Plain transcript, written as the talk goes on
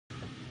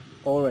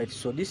Alright,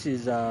 so this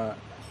is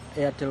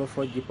Airtel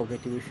 4G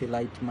Pocket Wi-Fi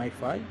Lite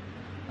MiFi,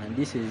 and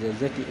this is a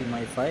ZTE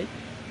MiFi.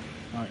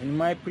 In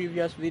my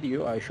previous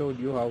video, I showed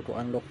you how to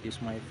unlock this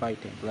MiFi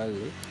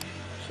temporarily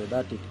so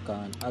that it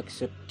can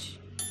accept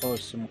all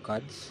SIM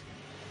cards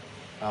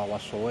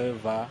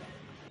whatsoever,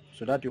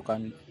 so that you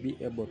can be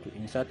able to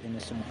insert any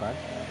SIM card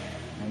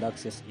and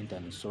access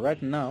internet. So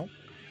right now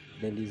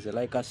there is a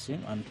Leica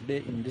SIM, and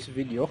today in this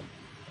video,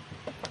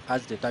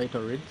 as the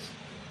title reads,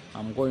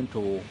 I'm going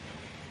to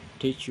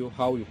teach you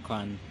how you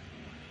can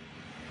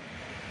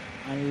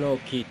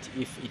unlock it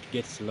if it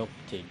gets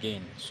locked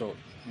again. So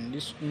in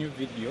this new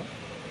video,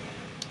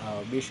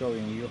 I'll be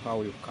showing you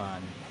how you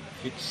can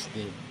fix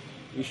the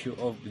issue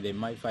of the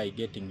MiFi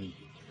getting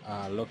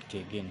locked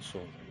again.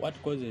 So what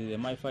causes the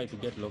MiFi to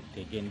get locked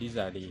again? These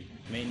are the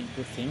main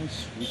two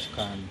things which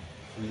can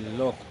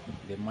lock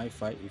the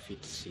MiFi if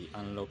it's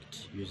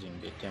unlocked using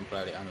the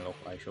temporary unlock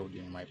I showed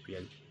you in my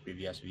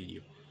previous video.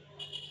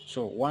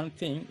 So one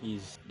thing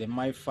is the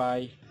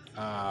MiFi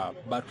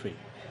battery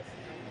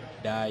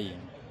dying.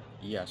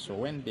 Yeah, so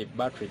when the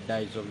battery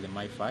dies of the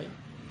MiFi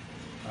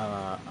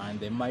and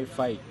the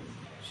MiFi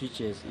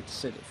switches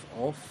itself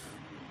off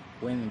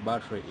when the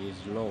battery is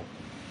low,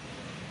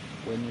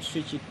 when you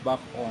switch it back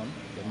on,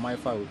 the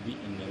MiFi will be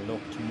in a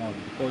locked mode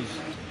because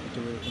it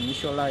will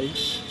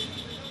initialize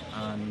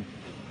and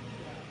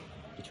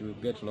it will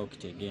get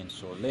locked again.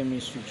 So let me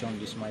switch on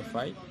this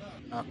MiFi.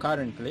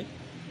 Currently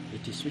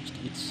it is switched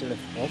itself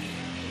off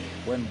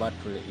when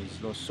battery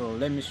is low, so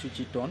let me switch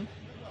it on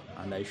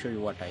and I show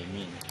you what I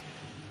mean.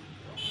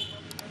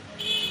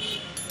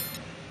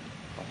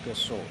 Okay,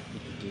 so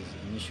it is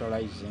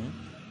initializing.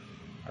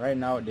 Right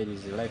now there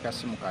is a Leica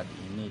SIM card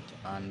in it,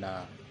 and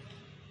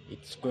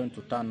it's going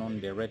to turn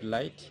on the red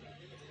light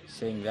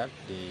saying that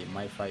the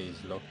MiFi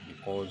is locked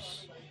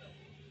because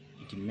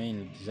it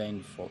mainly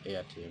designed for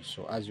Airtel.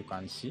 So as you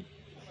can see,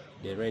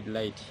 the red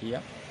light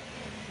here,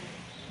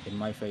 the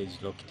MiFi is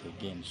locked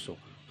again. So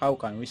how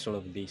can we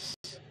solve this?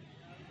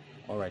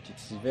 Alright,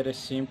 it's very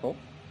simple.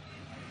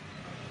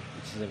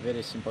 It's a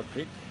very simple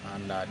trick,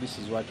 and this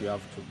is what you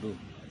have to do.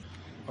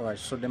 Alright,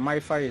 so the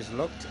MiFi is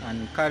locked,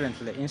 and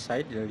currently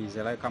inside there is a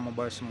Leica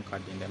mobile SIM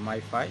card in the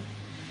MiFi,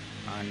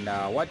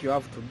 and what you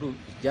have to do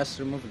is just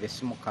remove the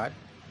SIM card.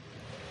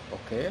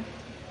 Okay,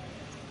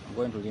 I'm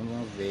going to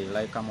remove the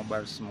Leica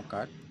mobile SIM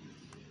card,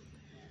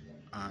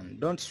 and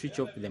don't switch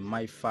off the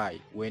MiFi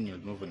when you're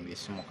removing the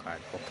SIM card.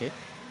 Okay,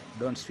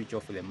 don't switch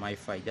off the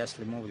MiFi, just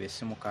remove the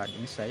SIM card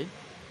inside.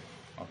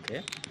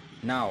 Okay,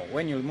 now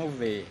when you remove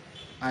the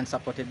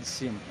unsupported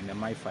SIM in the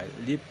MiFi,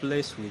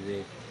 replace with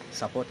the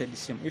supported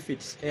SIM. If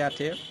it's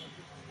Airtel,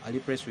 I'll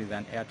replace with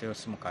an Airtel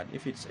SIM card.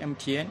 If it's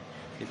MTN,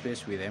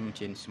 replace with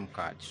MTN SIM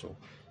card. So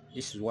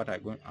this is what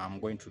I'm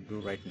going to do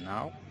right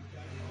now.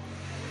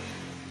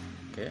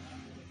 Okay,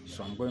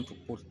 so I'm going to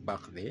put back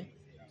the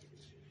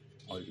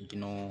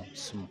original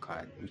SIM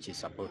card which is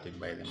supported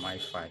by the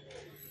MiFi.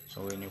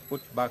 So when you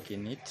put back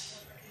in it,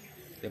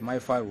 the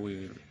MiFi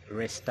will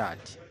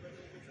restart.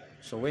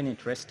 So when it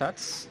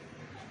restarts,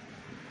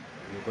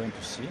 you're going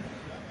to see,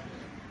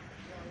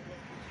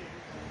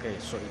 okay,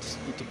 so it's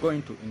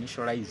going to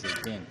initialize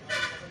again,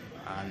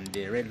 and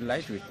the red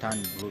light will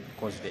turn blue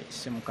because the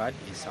SIM card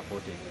is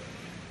supported.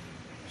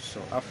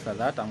 So after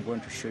that, I'm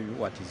going to show you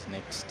what is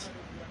next.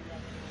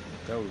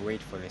 Okay, we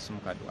wait for the SIM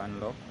card to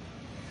unlock.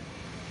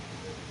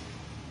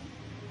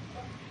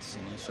 It's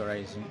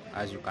initializing.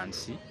 As you can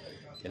see,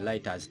 the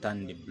light has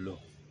turned blue.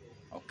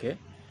 Okay,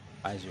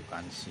 as you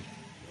can see,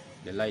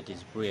 the light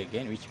is blue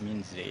again, which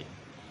means the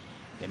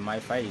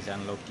MiFi is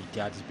unlocked. It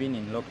has been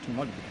in locked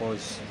mode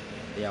because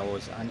there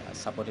was an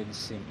unsupported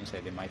SIM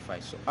inside the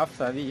MiFi. So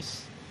after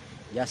this,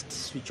 just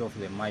switch off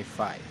the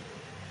MiFi.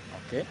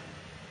 Okay,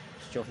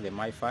 switch off the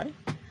MiFi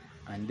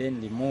and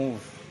then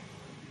remove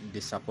the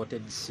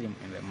supported SIM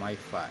in the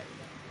MiFi.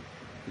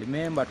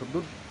 Remember, to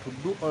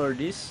do all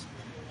this,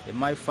 the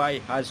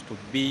MiFi has to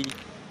be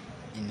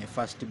in a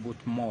fast boot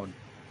mode.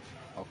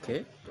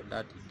 Okay, so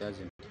that it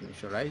doesn't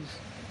initialize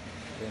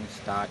when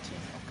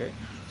starting. Okay,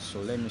 so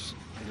let me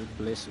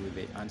replace with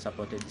the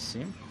unsupported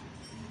SIM.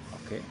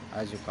 Okay,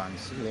 as you can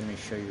see, let me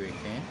show you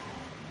again.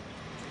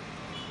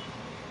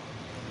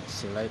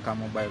 It's like a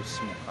mobile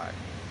SIM card.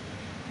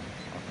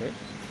 Okay,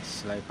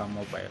 it's like a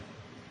mobile.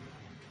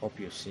 Hope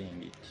you're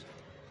seeing it.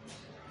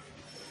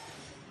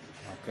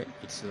 Okay,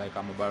 it's like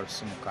a mobile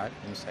SIM card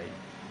inside.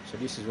 So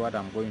this is what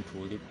I'm going to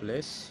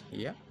replace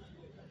here.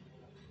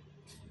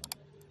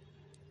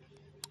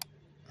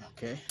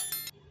 Okay,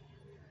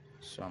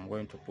 so I'm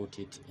going to put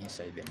it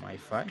inside the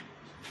MiFi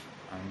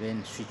and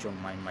then switch on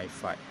my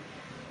MiFi.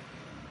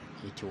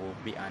 It will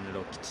be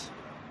unlocked.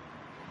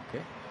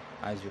 Okay,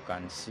 as you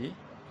can see,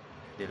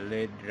 the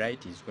red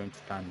light is going to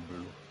turn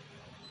blue.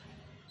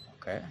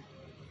 Okay,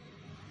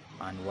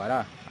 and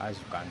voila, as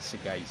you can see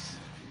guys,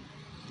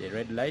 the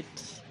red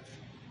light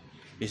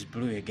is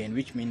blue again,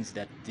 which means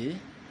that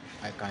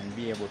I can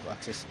be able to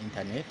access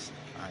internet,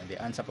 and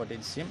the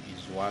unsupported SIM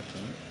is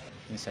working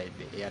inside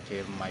the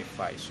Airtel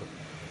MiFi. So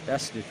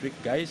that's the trick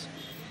guys.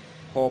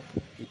 Hope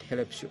it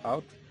helps you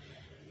out.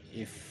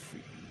 If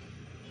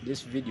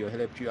this video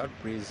helped you out,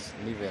 please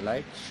leave a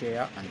like,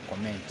 share and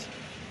comment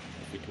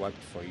if it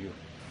worked for you.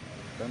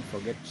 Don't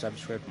forget to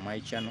subscribe to my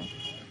channel.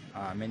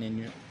 Many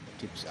new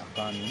tips are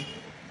coming.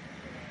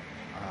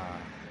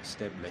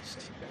 Stay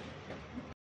blessed.